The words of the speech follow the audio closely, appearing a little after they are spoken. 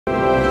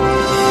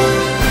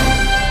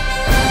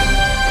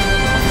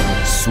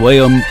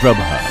Swayam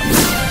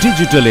Prabha.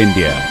 Digital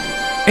India.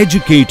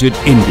 Educated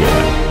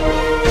India.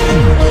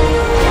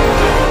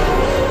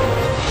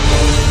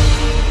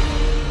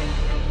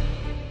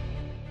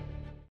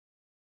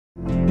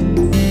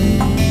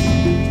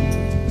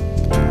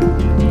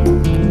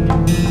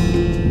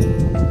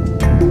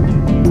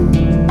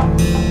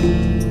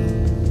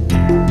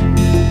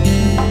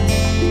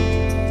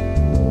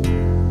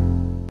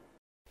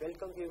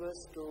 Welcome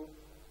viewers to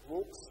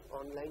MOOC's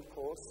online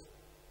course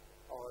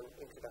on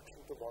Introduction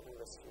to Modern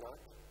Western Art.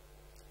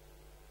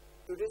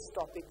 Today's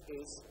topic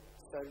is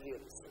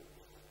Surrealism,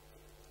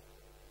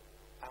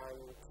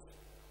 and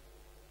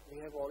we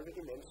have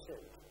already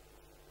mentioned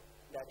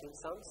that in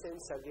some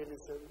sense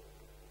Surrealism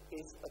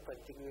is a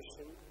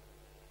continuation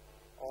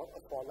or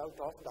a fallout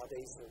of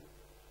Dadaism,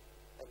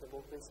 and the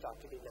movement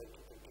started in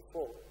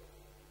 1924.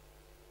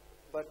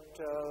 But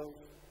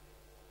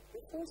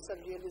before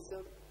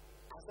Surrealism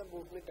as a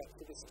movement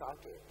actually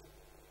started,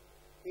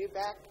 way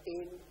back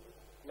in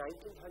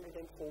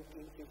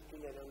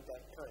 1914-15, around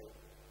that time,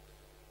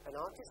 an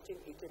artist in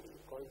Italy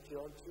called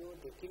Giorgio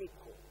de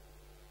Chirico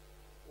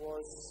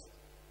was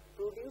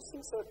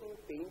producing certain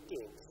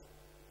paintings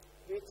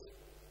which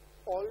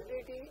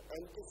already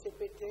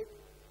anticipated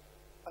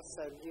a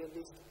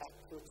surrealist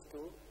approach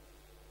to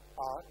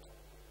art,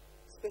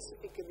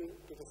 specifically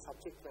to the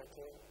subject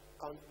matter,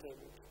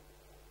 content,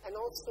 and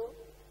also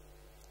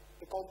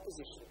the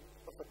composition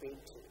of a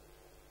painting.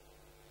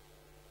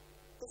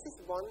 This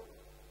is one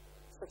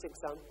such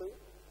example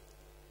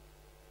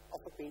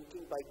of a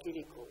painting by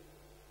Chirico.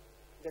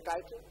 The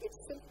title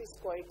itself is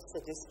quite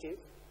suggestive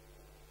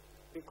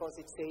because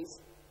it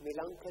says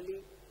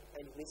Melancholy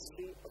and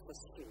Mystery of a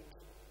Street.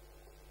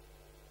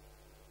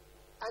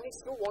 And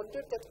it's no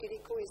wonder that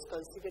Chirico is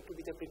considered to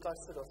be the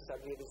precursor of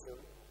Surrealism.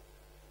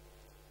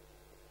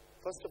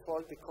 First of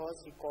all,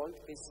 because he called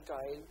his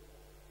style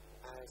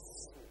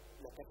as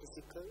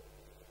metaphysical,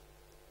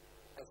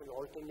 as an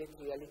alternate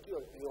reality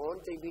or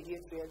beyond the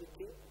immediate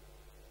reality.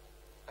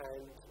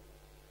 And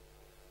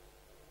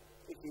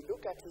if you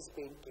look at his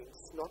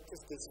paintings, not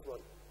just this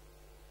one,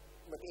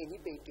 but any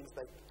paintings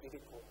by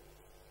Chirico,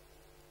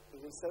 you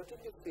will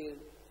certainly feel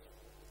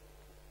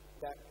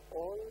that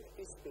all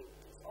his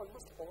paintings,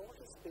 almost all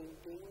his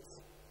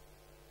paintings,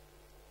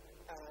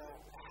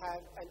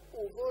 have an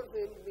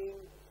overwhelming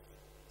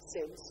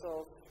sense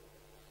of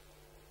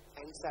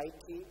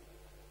anxiety,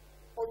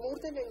 or more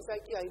than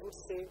anxiety, I would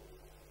say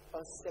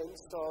a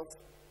sense of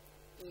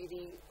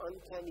eerie,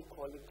 uncanny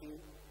quality,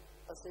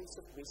 a sense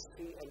of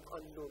mystery and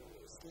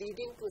unknownness,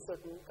 leading to a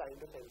certain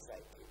kind of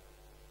anxiety,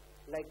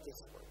 like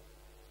this one.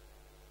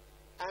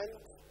 And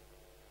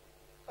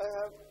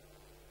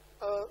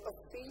a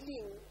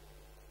feeling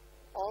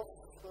of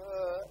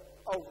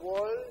a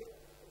world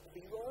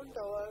beyond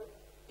our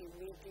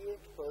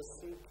immediate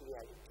perceived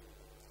reality.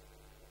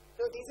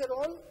 So these are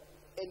all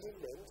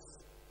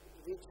elements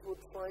which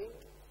would find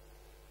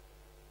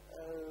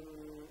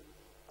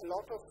a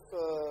lot of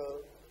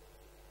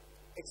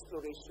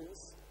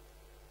explorations,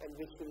 and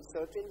which will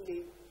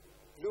certainly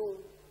bloom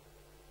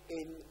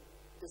in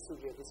the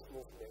Surrealist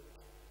movement.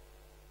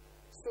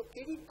 So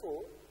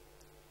Chirico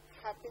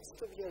happens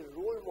to be a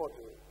role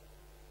model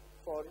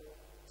for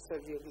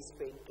Surrealist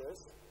painters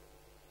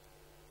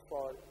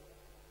for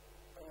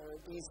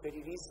these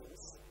very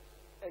reasons.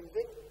 And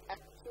when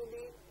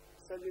actually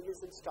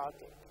Surrealism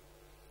started,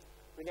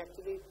 when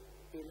actually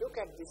we look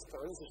at this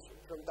transition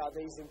from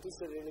Dadaism to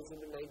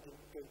Surrealism in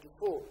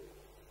 1924,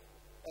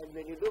 and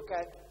when you look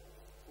at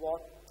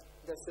what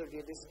the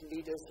Surrealist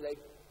leaders like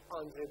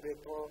André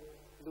Breton,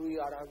 Louis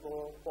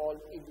Aragon, Paul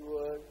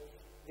Éluard,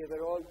 they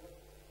were all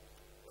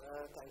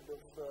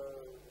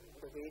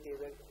the way they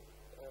were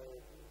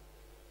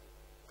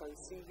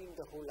conceiving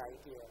the whole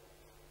idea,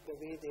 the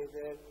way they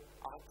were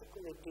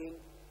articulating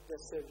the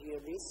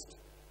Surrealist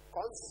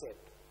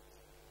concept.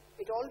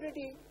 It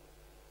already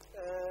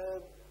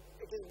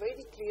it is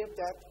very clear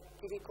that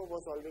Chirico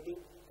was already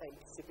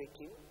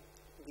anticipating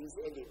these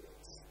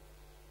elements.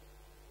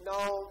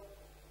 Now,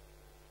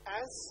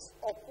 as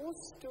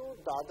opposed to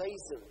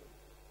Dadaism,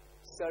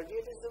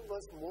 Surrealism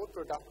was more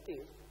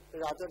productive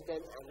rather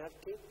than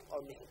anarchic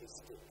or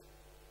nihilistic.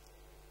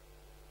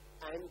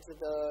 And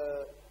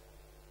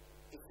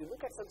if you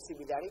look at some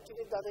similarity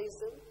with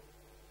Dadaism,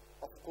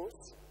 of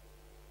course,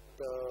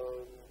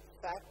 the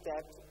fact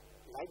that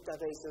like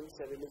Dadaism,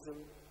 Surrealism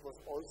was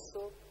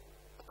also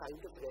a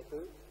kind of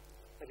rebel,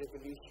 a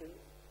revolution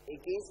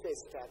against the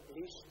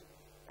established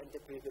and the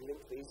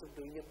prevalent ways of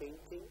doing a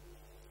painting.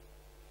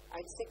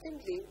 And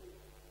secondly,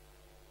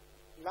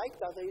 like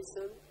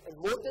Dadaism, and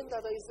more than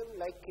Dadaism,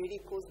 like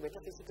Chirico's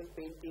metaphysical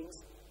paintings,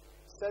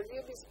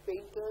 Surrealist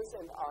painters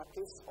and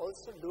artists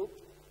also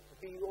looked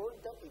beyond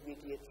the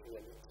immediate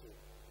reality.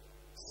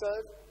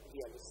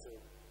 Surrealism,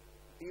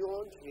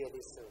 beyond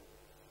realism,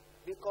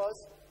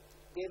 because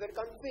they were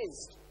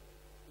convinced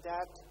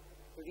that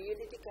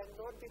reality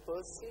cannot be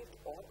perceived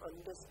or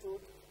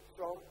understood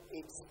from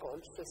its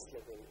conscious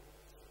level.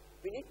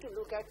 We need to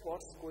look at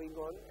what's going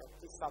on at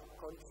the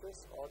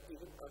subconscious or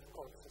even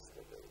unconscious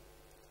level.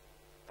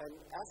 And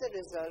as a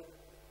result,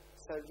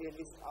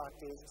 Surrealist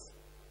artists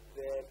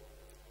were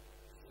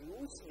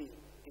hugely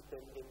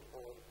dependent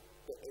on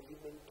the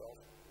element of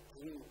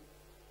dream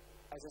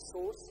as a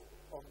source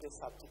of their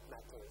subject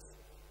matters,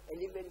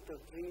 element of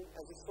dream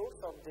as a source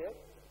of their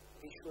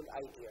visual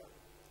idea.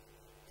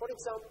 For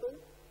example,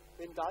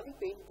 when Dali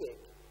painted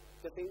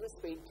the famous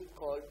painting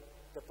called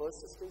The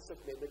Persistence of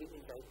Memory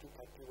in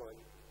 1931,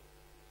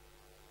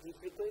 he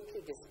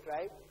frequently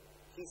described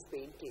his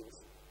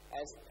paintings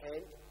as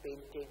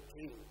hand-painted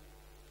dream.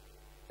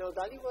 Now,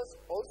 Dali was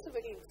also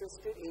very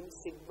interested in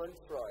Sigmund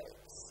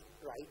Freud's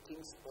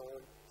writings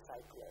on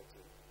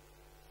psychology.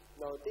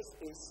 Now, this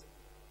is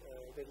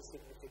very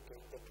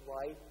significant, that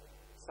why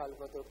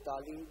Salvador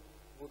Dali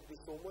would be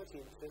so much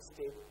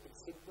interested in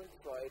Sigmund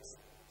Freud's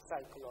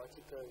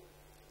psychological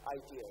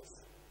ideas.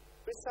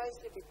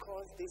 Precisely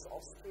because these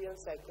Austrian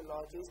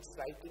psychologists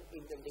writing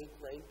in the late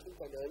 19th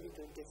and early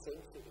 20th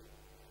century,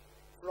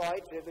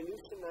 Freud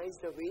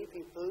revolutionized the way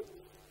people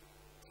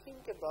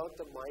think about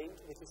the mind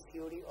with his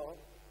theory of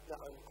the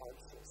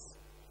unconscious.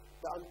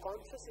 The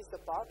unconscious is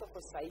the part of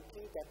a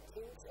psyche that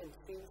thinks and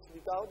feels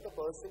without the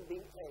person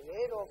being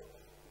aware of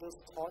those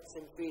thoughts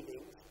and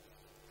feelings.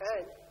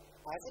 And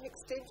as an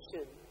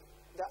extension,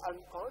 the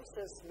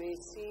unconscious may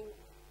seem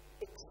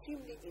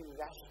extremely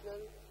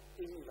irrational,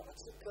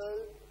 illogical,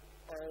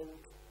 and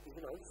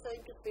even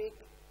unscientific,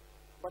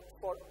 but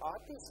for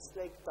artists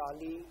like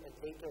Dali and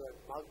later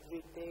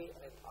Magritte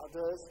and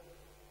others,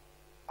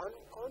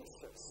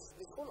 unconscious,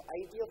 this whole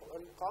idea of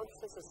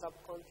unconscious or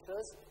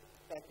subconscious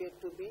appeared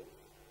to be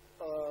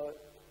a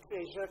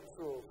treasure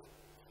trove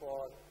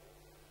for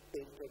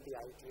painterly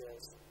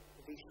ideas,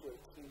 visual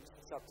themes,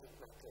 subject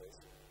matters.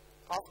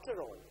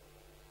 After all,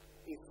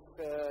 if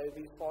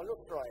we follow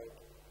Freud,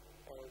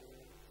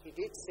 he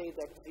did say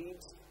that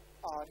dreams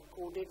are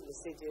coded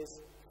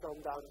messages from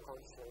the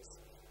unconscious,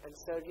 and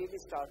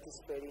surrealist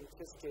artists were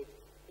interested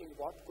in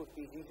what could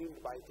be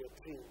revealed by their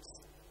dreams.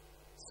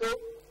 So,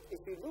 if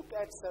we look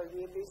at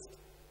surrealist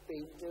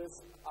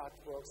painters'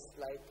 artworks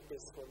like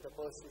this one, The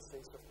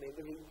Persistence of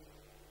Memory,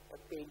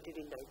 painted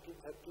in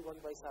 1931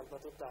 by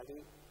Salvador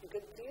Dali, you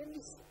can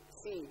clearly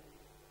see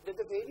that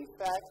the very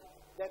fact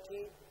that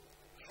he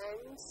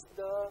hangs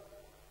the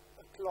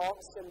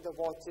clocks and the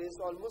watches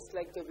almost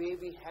like the way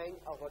we hang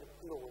our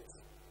clothes.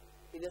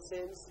 In a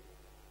sense,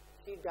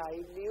 he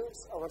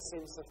dilutes our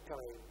sense of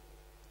time,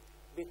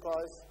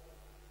 because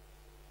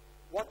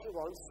what he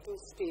wants to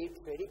state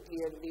very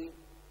clearly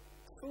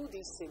through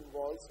these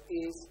symbols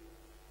is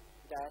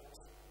that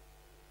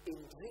in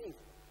dream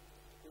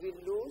we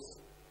lose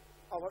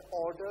our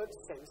ordered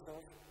sense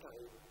of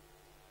time.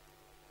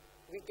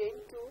 We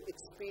tend to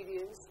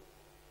experience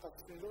a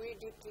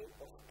fluidity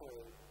of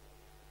time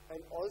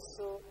and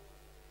also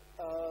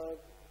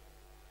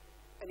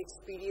an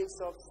experience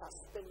of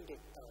suspended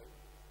time,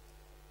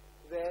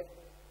 where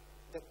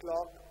the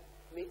clock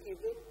may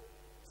even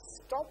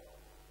stop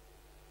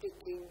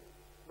ticking,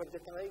 but the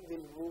time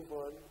will move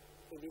on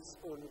in its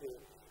own way.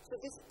 So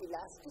this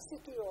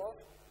elasticity of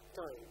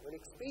time, or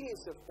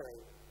experience of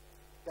time,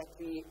 that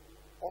we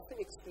often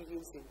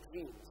experience in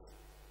dreams,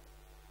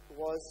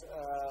 was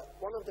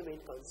one of the main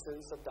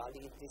concerns of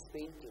Dali in this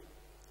painting.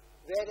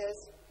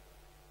 Whereas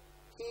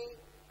he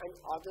and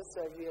other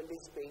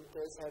surrealist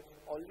painters have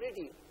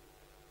already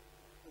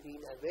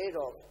been aware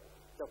of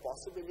the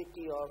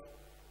possibility of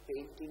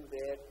painting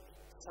where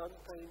some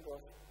kind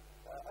of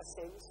a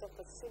sense of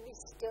a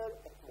sinister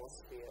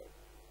atmosphere,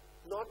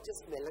 not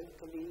just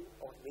melancholy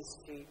or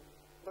mystery,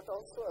 but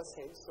also a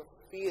sense of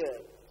fear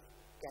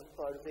can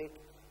pervade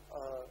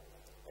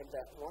the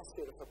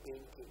atmosphere of a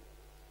painting.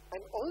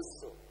 And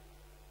also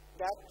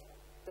that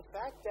the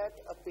fact that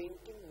a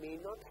painting may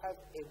not have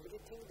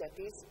everything that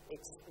is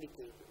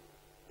explicable.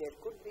 There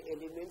could be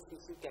elements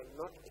which you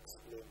cannot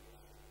explain,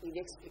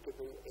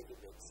 inexplicable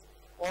elements,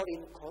 or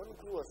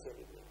incongruous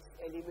elements,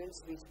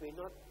 elements which may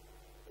not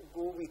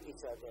go with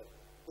each other.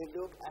 They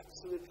look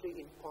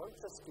absolutely in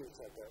contrast to each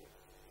other.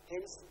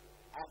 Hence,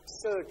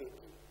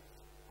 absurdity.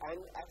 And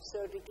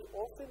absurdity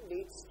often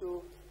leads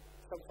to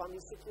some funny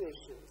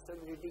situations, some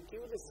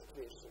ridiculous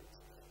situations.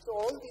 So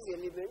all these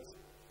elements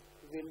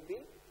will be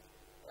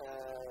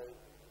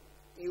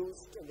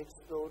used and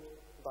explored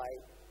by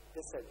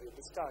the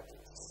surrealist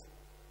artists.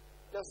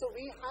 Now, so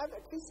we have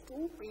at least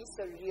two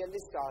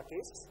pre-surrealist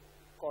artists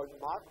called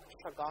Marc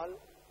Chagall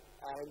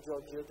and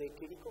Giorgio de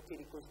Chirico.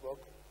 Chirico's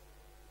work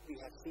we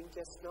have seen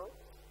just now,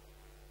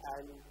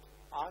 and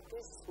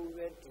artists who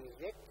were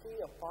directly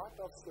a part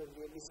of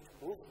surrealist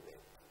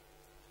movement,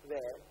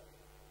 where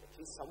at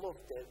least some of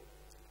them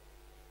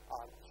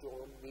are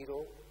John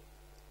Miro,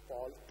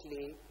 Paul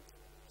Klee,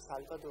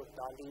 Salvador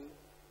Dali,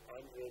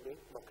 and René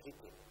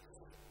Magritte.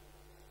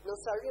 Now,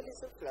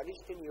 surrealism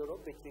flourished in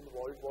Europe between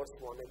World Wars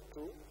I and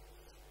II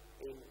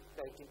in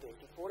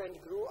 1924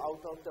 and grew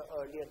out of the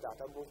earlier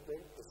Dada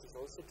movement. This is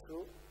also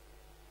true.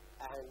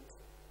 And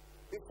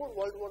before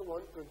World War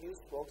I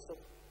produced works of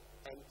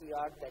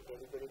anti-art that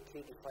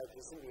deliberately defied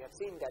reason. We have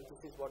seen that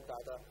this is what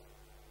Dada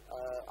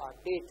art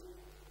did.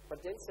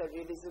 But then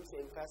surrealism's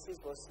emphasis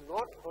was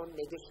not on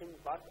negation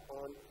but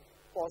on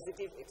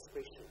positive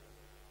expression.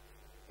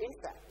 In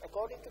fact,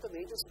 according to the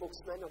major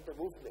spokesman of the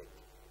movement,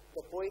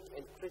 the poet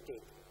and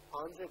critic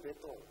André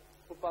Breton,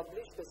 who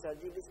published the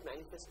Surrealist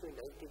Manifesto in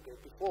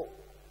 1924,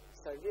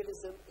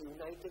 Surrealism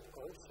united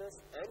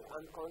conscious and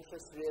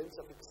unconscious realms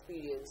of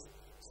experience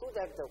so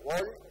that the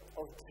world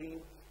of dream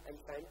and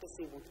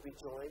fantasy would be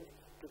joined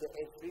to the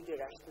everyday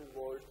rational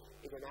world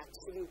in an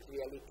absolute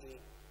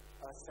reality,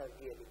 a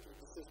surreality.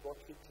 This is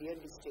what he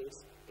clearly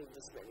states in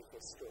this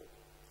manifesto.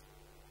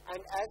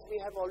 And as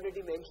we have already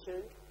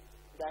mentioned,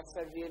 that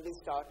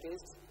surrealist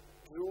artists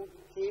drew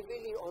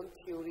heavily on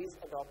theories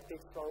adopted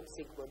from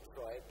Sigmund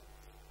Freud,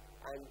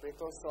 and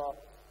Breton saw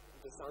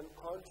this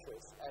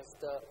unconscious as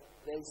the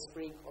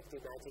wellspring of the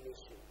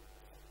imagination.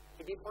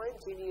 He defined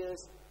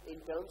genius in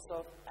terms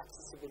of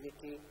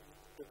accessibility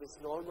to this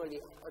normally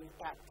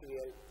untapped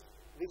realm,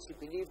 which he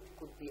believed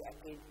could be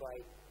attained by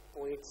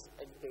poets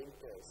and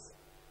painters.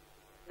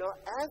 Now,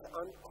 as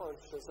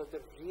unconscious, or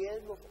the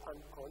realm of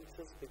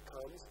unconscious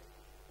becomes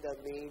the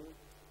main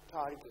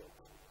target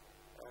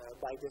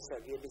by the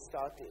surrealist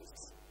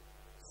artists.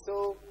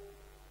 So,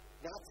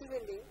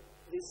 naturally,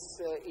 this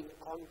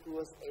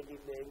incongruous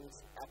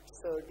elements,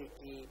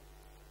 absurdity,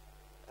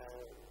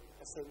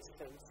 a sense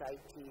of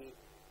anxiety,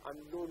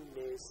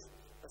 unknownness,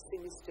 a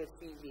sinister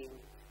feeling,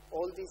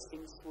 all these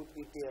things would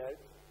be there.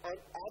 And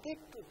added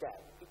to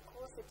that,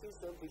 because it is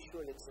a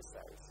visual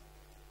exercise,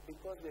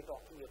 because we are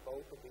talking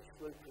about a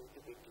visual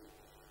creativity,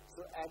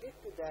 so added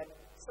to that,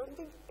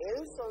 something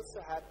else also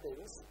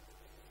happens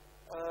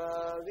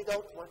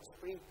without much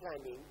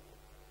pre-planning.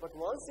 But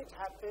once it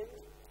happened,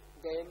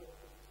 then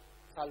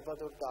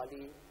Salvador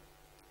Dali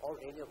or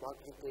René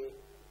Magritte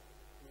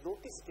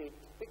noticed it,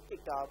 picked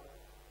it up,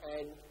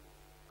 and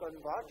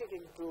converted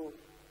into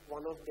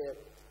one of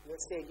their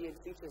salient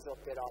features of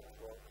their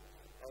artwork,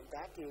 and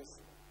that is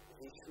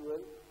visual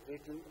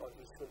riddle or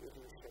visual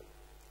illusion.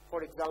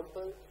 For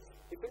example,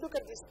 if you look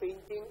at this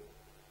painting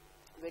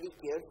very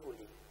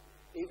carefully,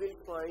 you will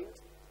find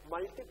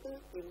multiple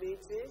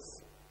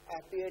images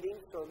appearing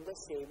from the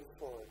same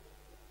form.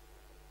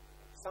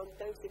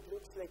 Sometimes it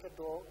looks like a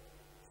dog,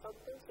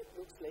 sometimes it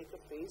looks like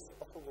a face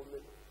of a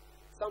woman,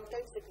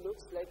 sometimes it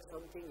looks like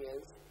something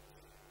else.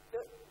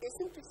 Now,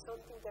 isn't it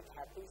something that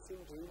happens in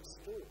dreams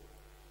too?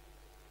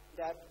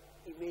 That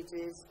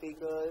images,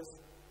 figures,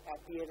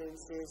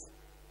 appearances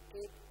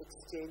keep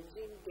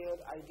exchanging their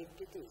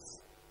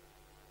identities.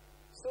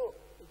 So,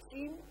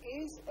 dream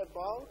is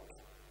about,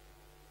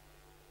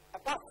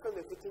 apart from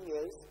everything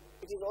else,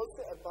 it is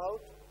also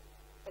about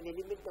an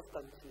element of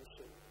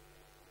confusion,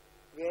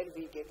 where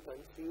we get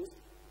confused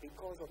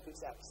because of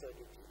its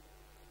absurdity.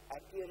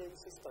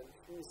 Appearances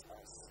confuse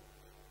us.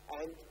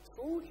 And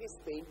through his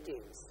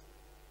paintings,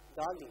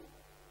 Dali,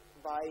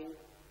 by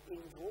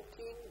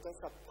invoking the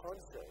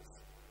subconscious,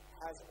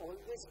 has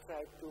always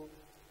tried to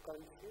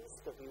confuse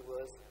the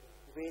viewers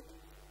with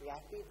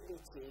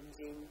rapidly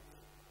changing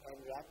and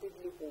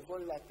rapidly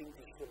overlapping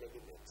visual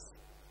elements.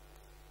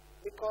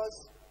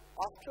 Because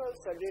after all,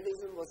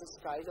 Surrealism was a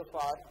style of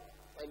art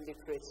and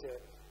literature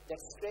that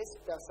stressed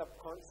the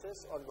subconscious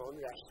or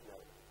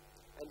non-rational.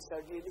 And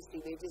Surrealist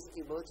images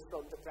emerged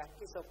from the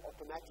practice of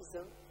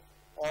automatism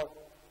or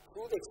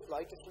through the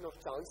exploitation of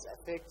chance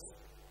effects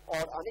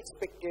or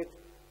unexpected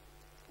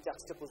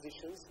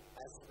juxtapositions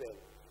as well.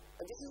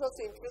 And this is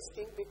also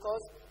interesting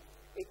because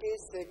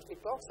it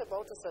talks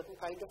about a certain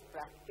kind of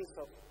practice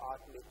of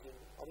art making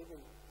or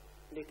even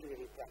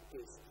literary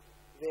practice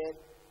where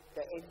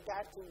the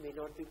entire thing may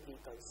not be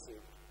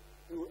preconceived.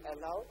 You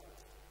allow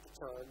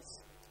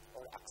chance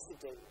or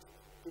accident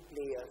to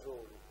play a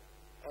role.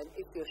 And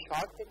if you're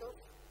sharp enough,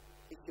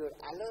 if you're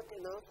alert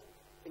enough,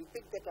 you'll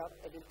pick that up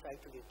and you'll try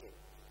to retain.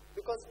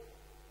 Because,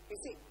 you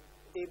see,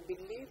 they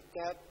believe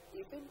that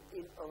even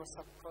in our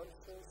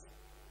subconscious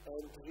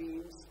and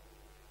dreams,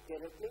 there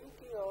are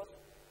plenty of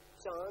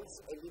chance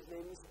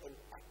elements and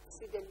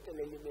accidental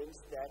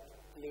elements that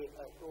play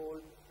a role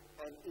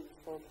and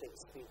inform the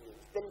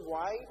experience. Then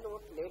why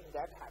not let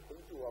that happen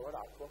to our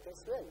artwork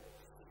as well?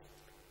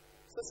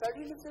 So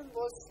Surrealism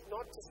was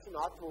not just an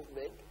art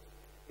movement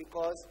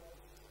because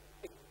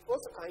it was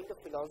a kind of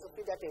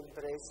philosophy that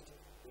embraced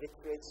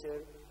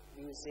literature,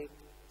 music,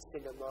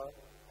 cinema,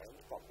 and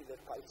popular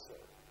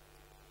culture.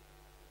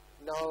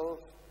 Now,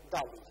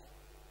 Dali,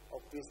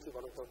 obviously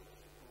one of the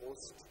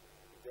most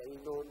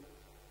well-known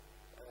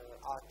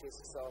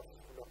artists of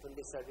not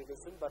only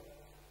Surrealism but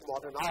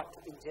modern art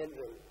in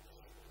general.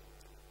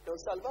 Now,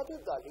 Salvador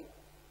Dali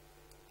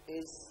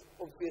is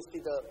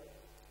obviously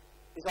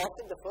is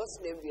often the first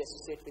name we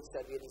associate with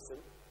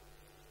Surrealism,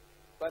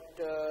 but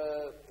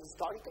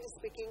historically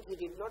speaking, he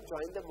did not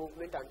join the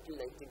movement until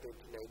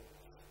 1929,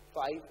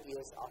 5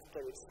 years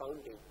after its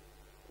founding.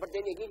 But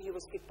then again, he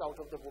was kicked out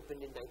of the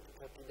movement in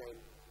 1939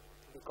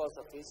 because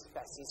of his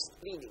fascist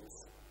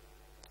leanings.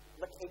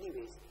 But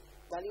anyways,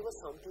 Dali was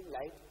something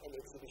like an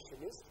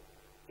exhibitionist.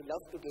 He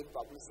loved to gain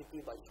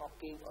publicity by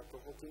shocking or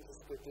provoking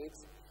his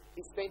critics.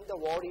 He spent the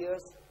war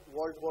years,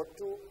 World War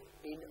II,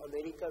 in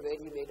America, where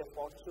he made a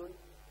fortune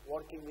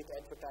working with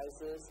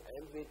advertisers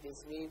and with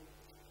Disney.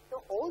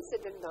 Now, all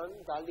said and done,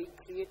 Dali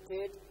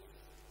created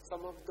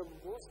some of the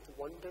most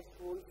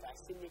wonderful,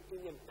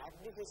 fascinating and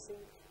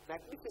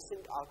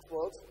magnificent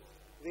artworks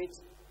which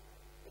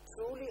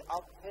truly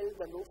upheld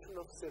the notion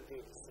of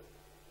surrealism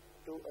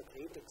to a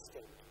great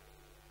extent.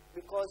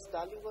 Because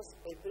Dali was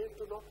able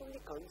to not only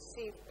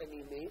conceive an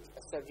image,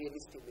 a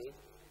surrealist image,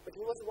 but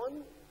he was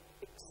one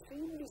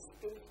extremely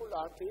skillful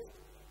artist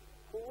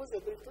who was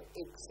able to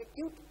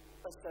execute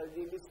a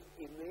surrealist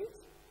image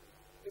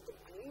with a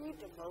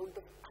great amount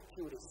of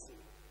accuracy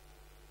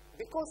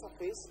because of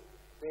his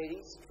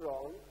very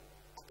strong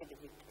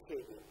academic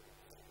training.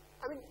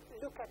 I mean,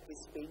 look at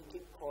this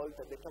painting called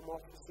The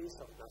Metamorphosis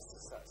of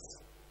Narcissus.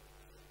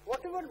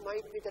 Whatever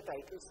might be the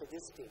title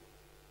suggesting,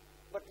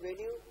 but when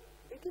you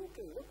begin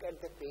to look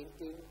at the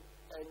painting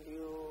and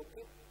you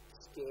keep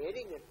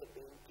staring at the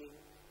painting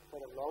for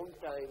a long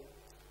time,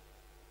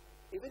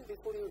 even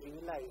before you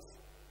realize,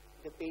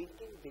 the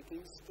painting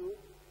begins to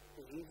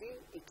reveal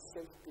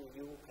itself to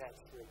you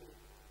gradually.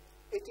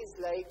 It is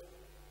like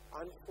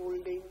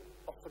unfolding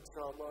of a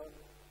drama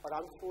or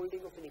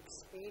unfolding of an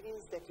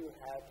experience that you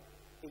had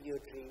in your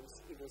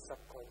dreams, in your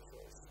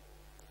subconscious.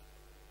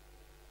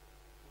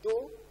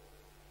 Though,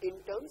 in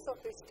terms of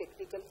its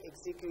technical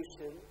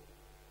execution,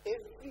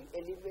 every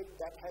element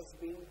that has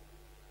been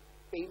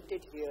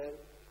painted here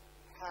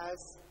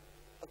has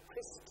a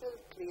crystal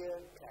clear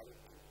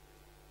clarity.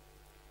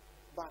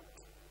 But,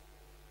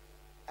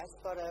 as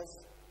far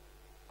as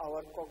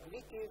our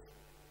cognitive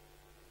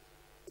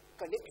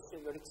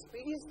connection or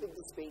experience with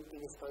this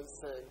painting is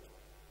concerned,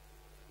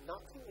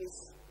 nothing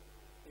is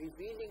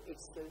revealing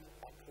itself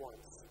at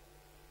once.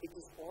 It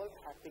is all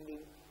happening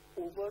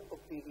over a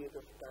period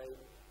of time,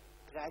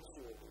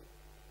 gradually.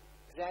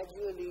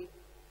 Gradually,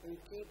 you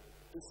keep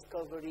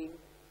discovering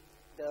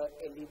the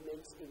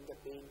elements in the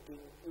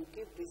painting. You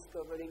keep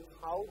discovering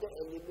how the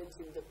elements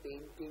in the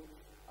painting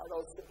are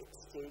also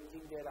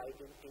exchanging their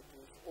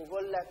identities,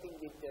 overlapping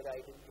with their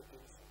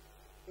identities.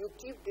 You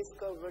keep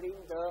discovering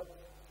the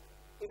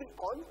even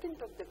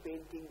content of the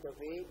painting the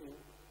way you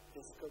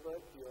discover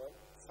your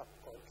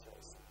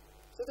subconscious.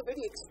 So the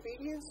very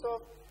experience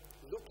of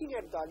looking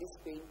at Dali's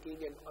painting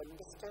and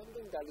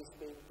understanding Dali's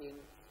painting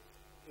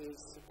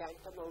is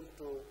tantamount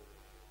to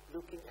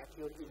looking at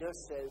your inner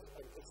self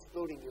and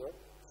exploring your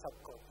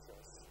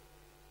subconscious.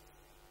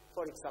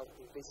 For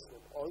example, this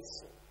one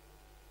also.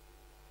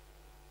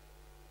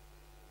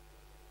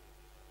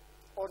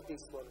 Or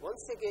this one.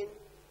 Once again,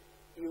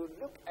 you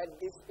look at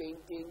this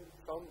painting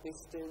from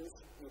distance,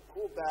 you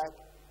go back,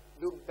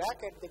 look back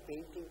at the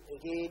painting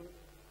again,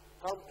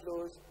 come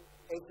close.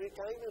 Every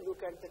time you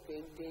look at the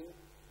painting,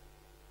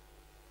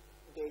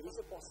 there is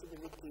a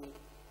possibility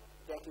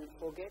that you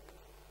forget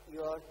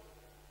your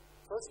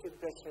first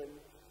impression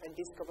and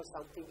discover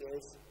something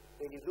else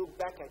when you look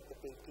back at the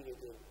painting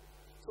again.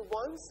 So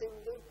one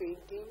single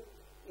painting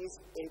is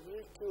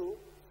able to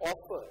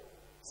offer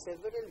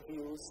several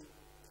views,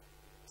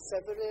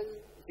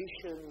 several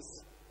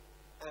visions,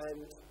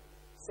 and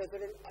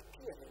several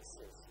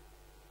appearances.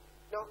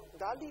 Now,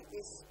 Dali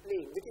is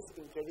playing, with his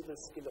incredible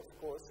skill of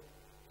course,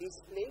 he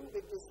is playing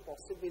with this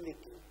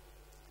possibility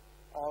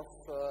of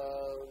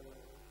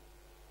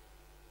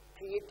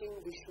creating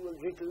visual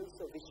riddles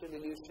or visual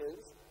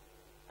illusions,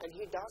 and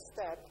he does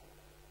that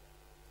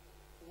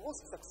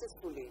most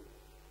successfully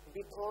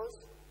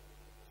because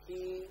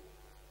he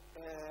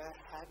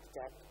had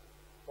that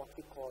what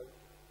we call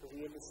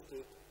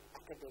realistic,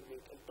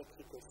 academic and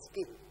technical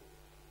skill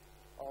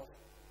of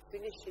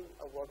finishing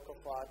a work of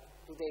art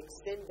to the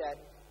extent that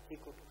he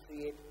could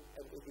create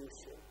an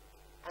illusion.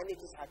 And it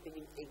is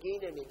happening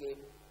again and again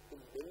in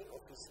many of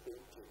his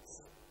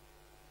paintings.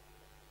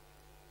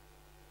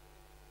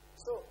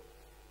 So,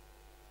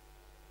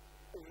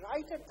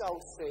 right at the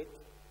outset,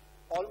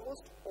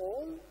 almost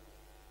all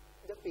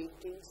the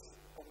paintings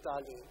of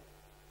Dali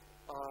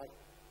are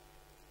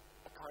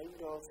a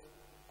kind of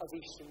a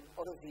vision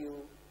or a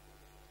view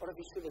or a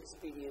visual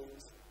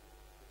experience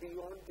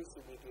beyond this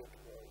immediate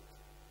world,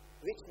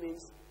 which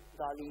means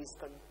Dali is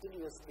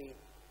continuously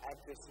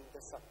addressing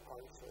the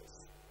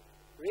subconscious.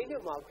 René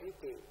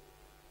Magritte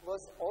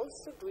was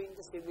also doing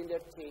the similar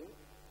thing,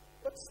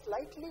 but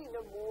slightly in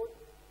a more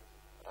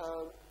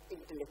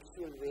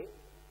intellectual way,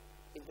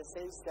 in the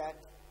sense that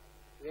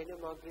René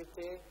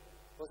Magritte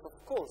was,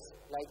 of course,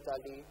 like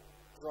Dali,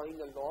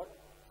 drawing a lot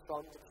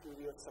from the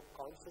theory of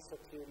subconscious or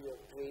theory of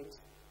dreams,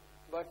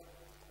 but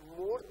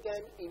more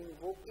than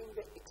invoking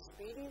the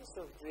experience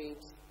of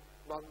dreams,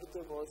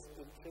 Magritte was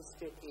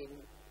interested in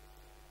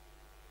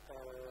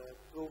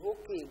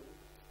provoking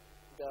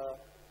the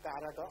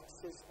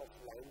paradoxes of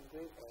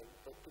language and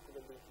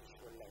particularly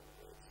visual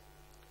language.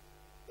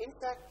 In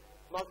fact,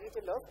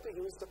 Magritte loved to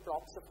use the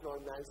props of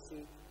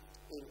normalcy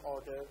in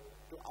order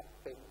to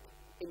append,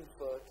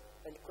 invert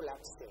and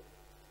collapse them,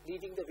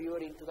 leading the viewer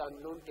into the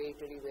unknown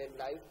territory where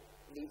life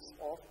leaves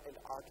off and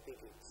art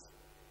begins.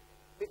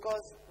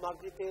 Because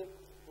Magritte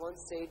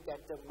once said that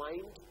the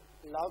mind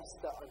loves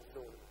the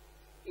unknown.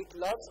 It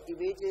loves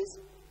images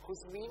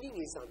whose meaning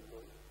is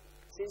unknown,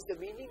 since the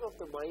meaning of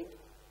the mind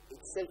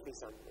itself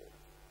is unknown.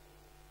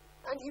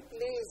 And he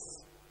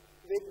plays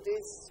with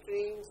this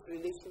strange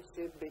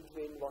relationship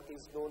between what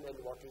is known and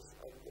what is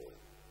unknown.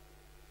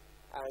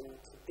 And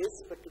this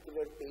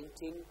particular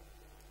painting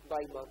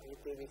by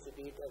Magritte, which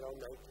he did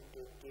around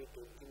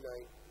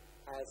 1928-29,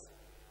 has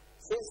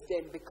since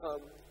then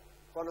become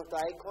one of the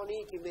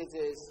iconic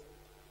images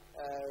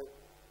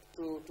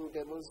to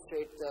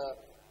demonstrate the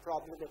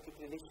problematic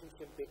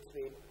relationship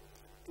between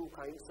two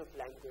kinds of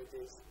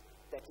languages,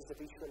 that is the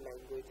visual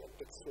language and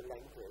textual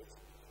language.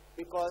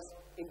 Because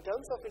in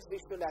terms of its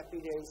visual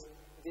appearance,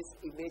 this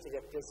image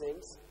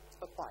represents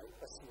a pipe,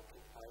 a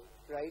smoking pipe,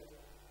 right?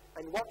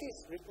 And what is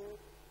written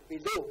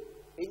below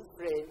in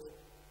French,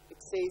 it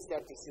says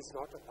that this is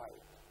not a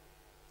pipe.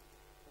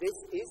 This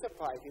is a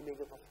pipe, image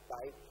of a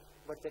pipe,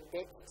 but the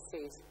text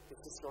says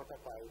this is not a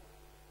pipe.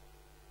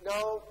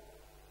 Now,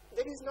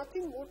 there is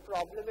nothing more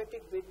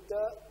problematic with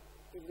the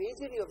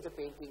imagery of the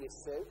painting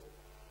itself,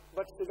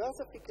 but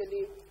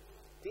philosophically,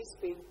 this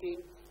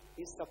painting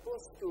is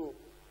supposed to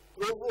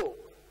provoke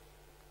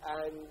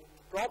and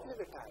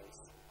problematize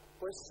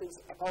questions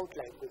about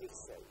language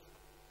itself.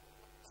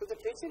 So the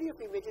treachery of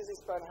images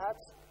is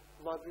perhaps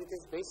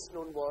Magritte's best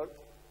known work,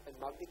 and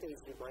Magritte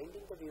is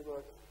reminding the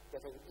viewer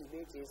that an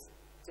image is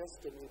just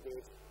an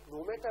image,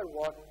 no matter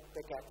what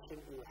the caption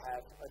you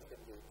have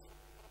underneath.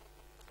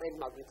 And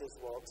Magritte's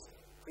works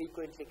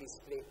frequently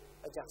display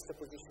a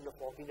juxtaposition of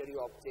ordinary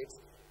objects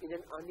in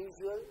an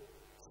unusual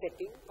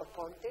setting or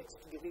context,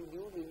 giving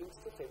new meanings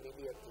to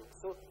familiar things.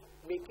 So,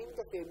 making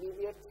the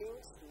familiar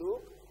things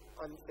look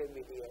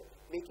unfamiliar,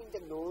 making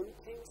the known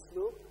things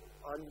look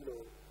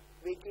unknown,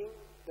 making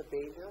the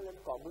banal and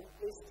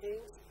commonplace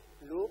things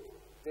look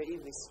very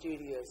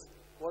mysterious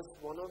was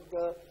one of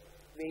the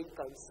main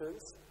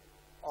concerns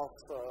of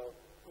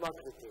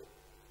Magritte.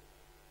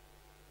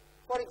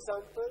 For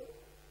example,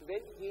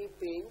 when he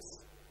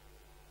paints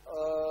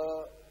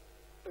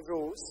a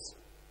rose,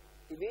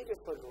 image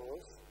of a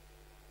rose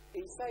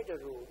inside a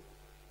room,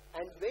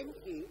 and when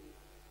he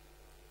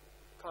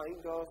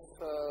kind of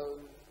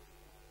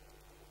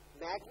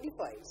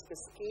magnifies the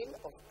scale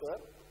of the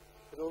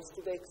rose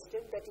to the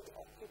extent that it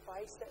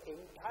occupies the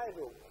entire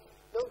room.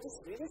 Now this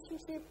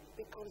relationship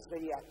becomes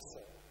very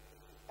absurd.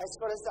 As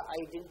far as the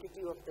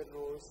identity of the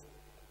rose,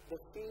 the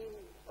feel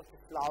of the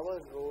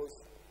flower rose,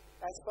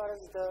 as far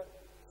as the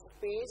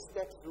space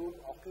that room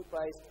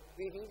occupies,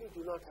 we really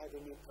do not have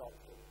any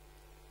problem.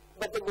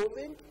 But the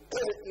moment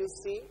you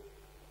see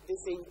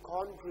this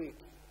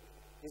incongruity,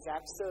 this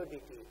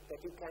absurdity,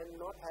 that you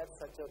cannot have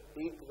such a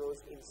big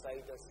rose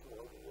inside a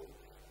small room.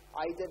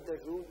 Either the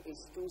room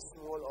is too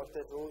small or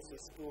the rose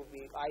is too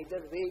big.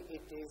 Either way,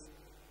 it is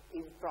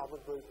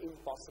improbable,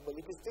 impossible.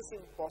 It is this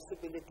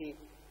impossibility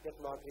that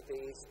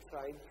Magritte is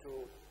trying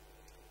to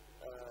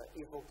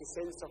evoke, a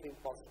sense of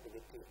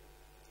impossibility.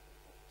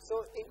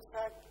 So, in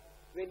fact,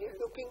 when you're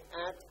looking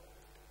at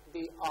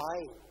the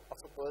eye of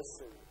a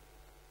person,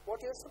 what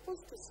you're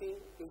supposed to see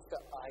is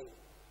the eye.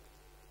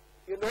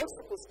 You're not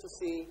supposed to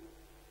see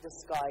the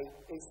sky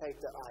inside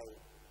the eye.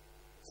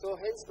 So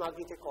hence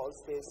Magritte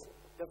calls this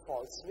the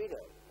false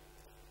mirror.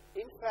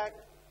 In fact,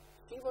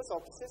 he was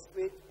obsessed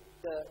with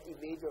the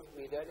image of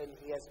mirror, and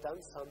he has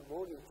done some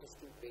more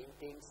interesting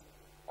paintings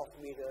of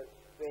mirror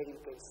where you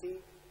can see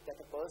that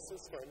a person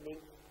standing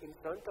in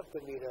front of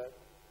the mirror,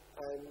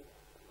 and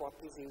what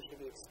is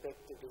usually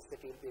expected is that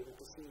you'll be able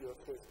to see your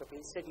face, but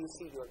instead you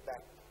see your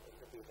back in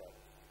the mirror.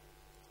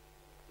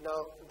 Now,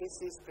 this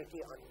is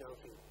pretty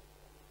unnerving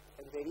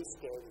and very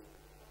scary,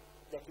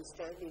 that you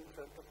stand in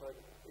front of a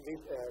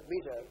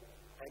mirror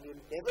and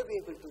you'll never be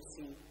able to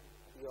see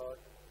your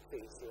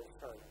face, your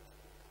front.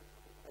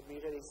 A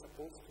mirror is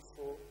supposed to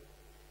show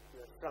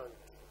your front,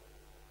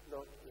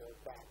 not your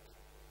back.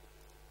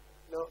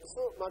 Now,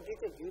 so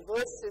Magritte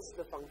reverses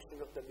the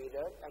function of the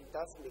mirror and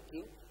thus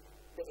making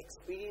the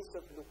experience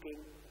of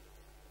looking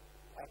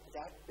at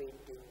that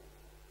painting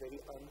very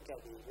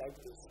uncanny, like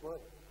this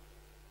one.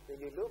 When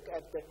you look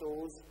at the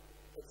toes,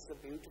 it's a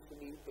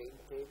beautifully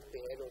painted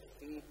pair of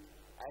feet.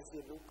 As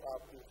you look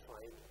up, you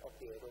find a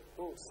pair of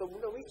toes. So,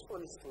 now which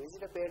one is true? Is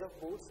it a pair of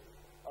toes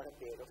or a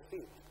pair of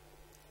feet?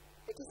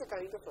 It is a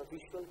kind of a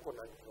visual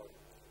conundrum,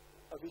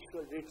 a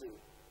visual riddle.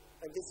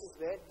 And this is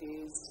where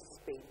these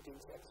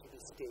paintings actually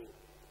stay.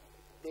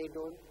 They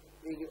don't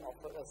really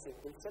offer a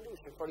single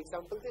solution. For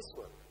example, this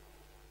one.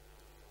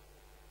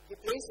 He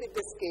plays with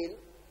the scale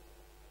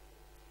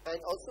and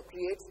also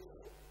creates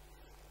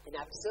an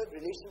absurd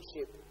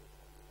relationship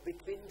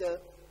between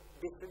the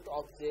different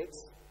objects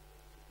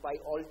by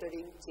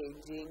altering,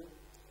 changing,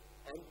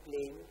 and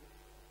playing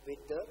with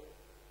the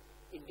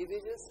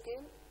individual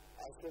scale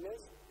as well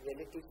as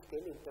relative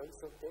scale in terms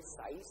of their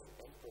size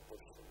and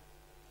proportion.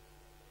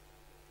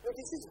 Now,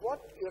 this is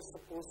what you are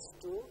supposed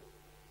to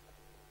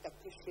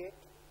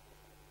appreciate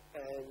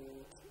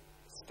and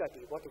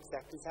study, what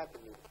exactly is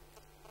happening.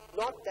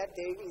 Not that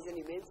there is an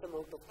immense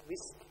amount of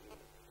mystery,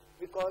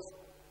 because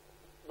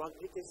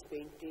Magritte's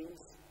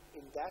paintings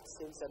in that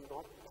sense are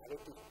not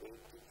narrative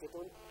paintings. They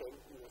don't tell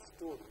you a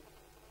story,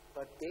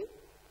 but they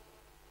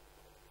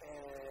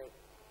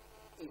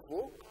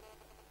evoke,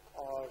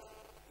 or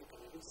you can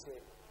even say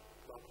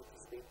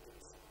Magritte's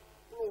paintings,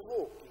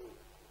 provoke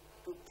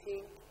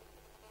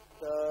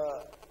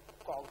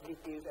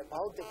cognitive,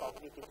 about the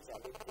cognitive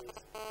challenges,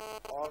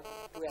 or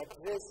to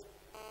address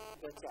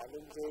the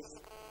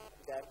challenges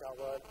that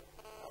our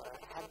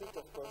habit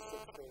of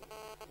perception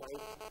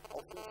might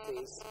often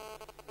face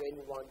when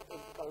one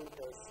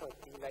encounters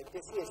something like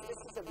this. Yes, this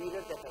is a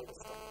mirror that I was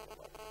talking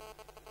about.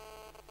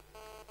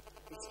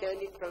 You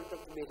stand in front of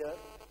the mirror,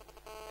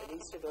 and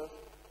instead of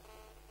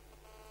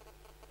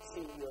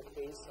seeing your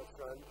face or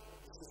front,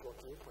 this is what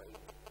you find.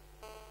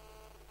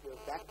 Your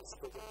back is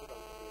projected on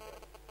the mirror.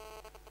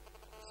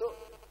 So,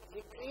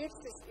 he creates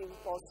this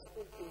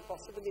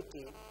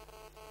impossibility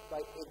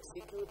by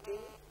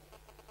executing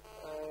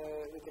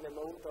with an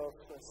amount of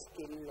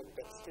skill and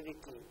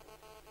dexterity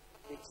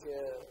which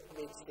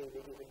makes the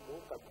image even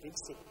more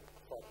convincing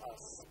for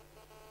us.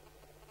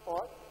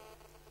 Or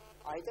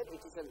either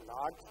it is a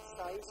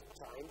large-sized,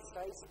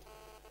 giant-sized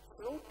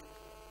flute,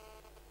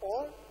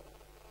 or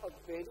a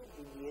very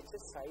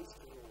miniature-sized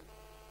room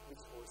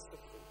which holds the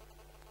flute.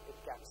 It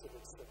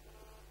encapsulates the flute.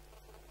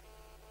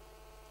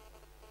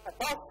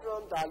 Apart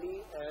from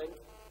Dali and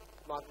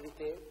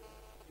Magritte,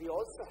 we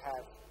also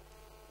have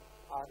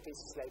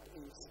artists like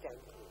Yves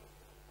Cancun.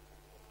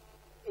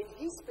 In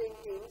his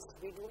paintings,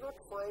 we do not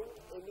find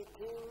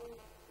anything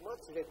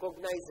much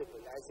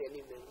recognizable as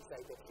elements,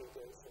 either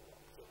figures and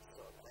objects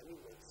or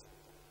animals.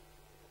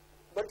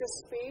 But the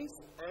space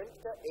and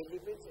the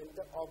elements and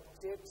the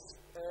objects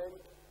and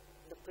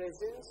the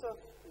presence of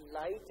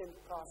light and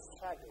cast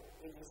shadow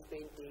in his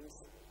paintings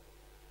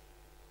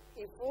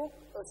evoke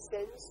a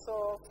sense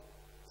of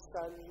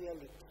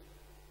surreality.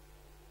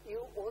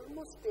 You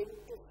almost tend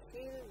to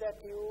feel that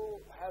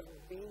you have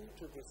been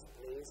to this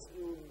place,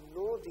 you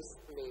know this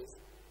place,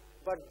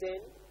 but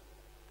then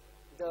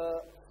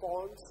the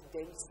forms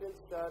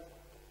themselves are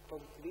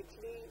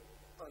completely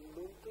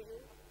unknown to you,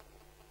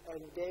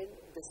 and then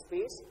the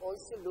space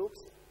also looks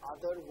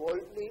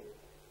otherworldly,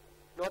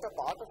 not a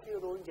part of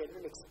your own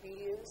general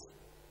experience.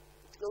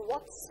 So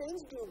what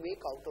sense do you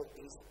make out of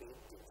these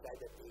paintings,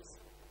 either this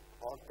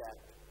or that?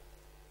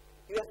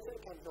 You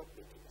actually cannot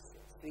make any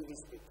sense, really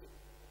speaking.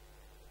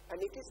 And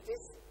it is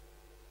this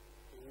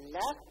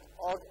lack,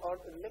 or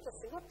let us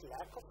say not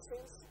lack of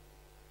sense,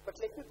 but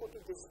let me put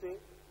it this way,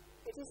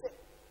 it is the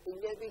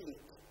inability,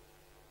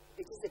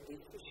 it is the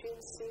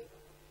deficiency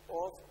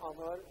of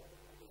our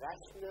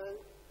rational,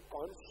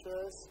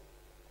 conscious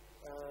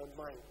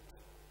mind.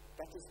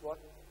 That is what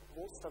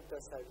most of the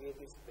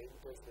surrealist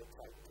painters were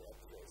trying to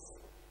address.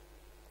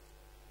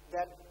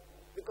 That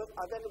because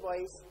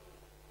otherwise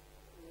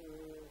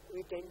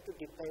we tend to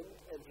depend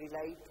and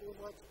rely too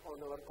much on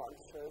our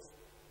conscious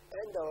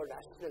and our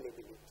rational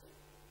ability.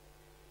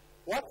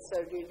 What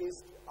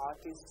surrealist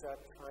artists are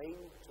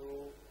trying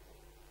to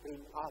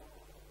bring up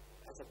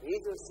as a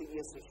major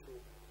serious issue,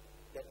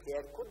 that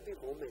there could be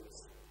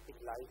moments in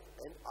life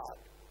and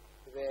art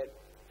where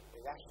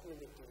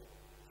rationality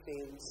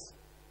fails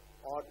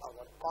or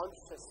our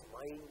conscious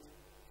mind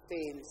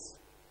fails,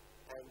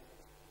 and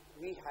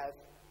we have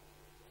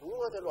no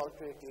other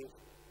alternative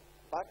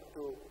but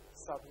to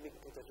submit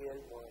to the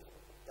real world,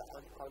 the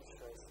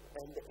unconscious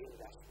and the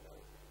irrational.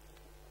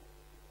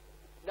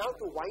 Now,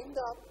 to wind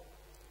up,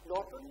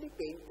 not only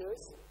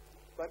painters,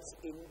 but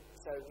in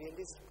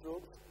surrealist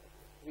groups,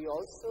 we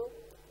also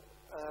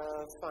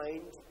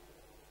find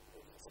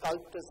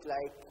sculptors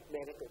like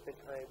Meret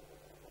Oppenheim,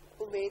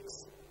 who makes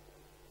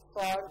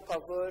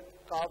fur-covered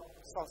cup,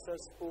 saucer,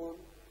 spoon,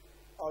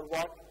 or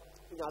what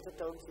in other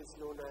terms is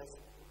known as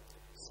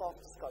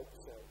soft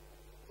sculpture.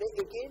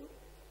 Then again,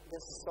 the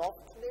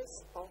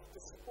softness of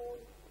the spoon,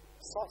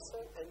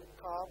 saucer, and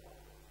cup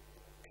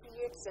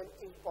creates an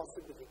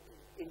impossibility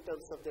in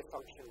terms of their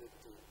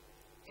functionality.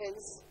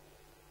 Hence,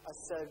 a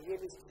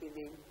surrealist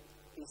feeling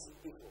is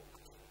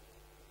evoked.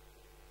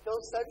 Now,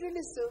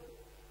 surrealism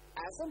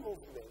as a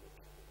movement,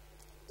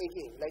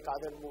 again, like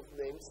other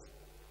movements,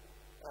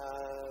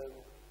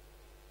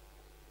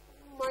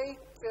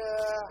 might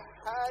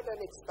had an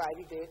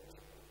expiry date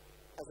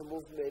as a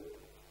movement,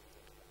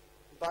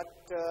 but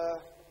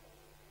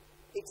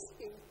its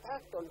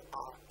impact on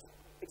art,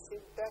 its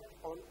impact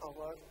on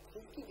our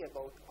thinking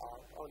about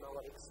art, on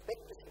our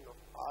expectation of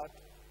art,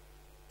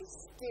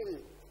 is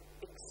still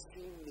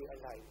extremely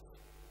alive.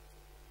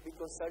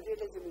 Because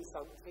surrealism is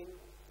something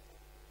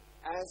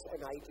as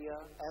an idea,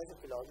 as a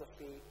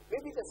philosophy,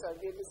 maybe the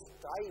surrealist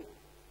style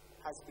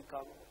has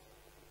become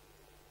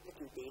a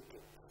little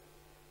dated.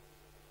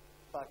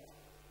 But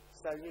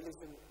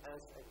surrealism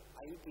as an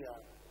idea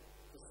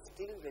is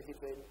still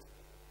relevant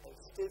and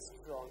still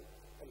strong.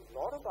 And a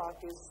lot of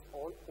artists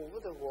all over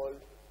the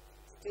world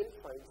still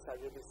find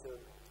surrealism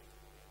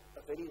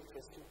a very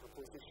interesting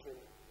proposition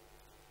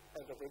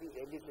and a very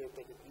relevant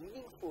and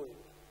meaningful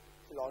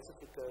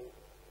philosophical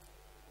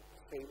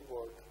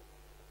framework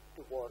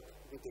to work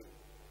within.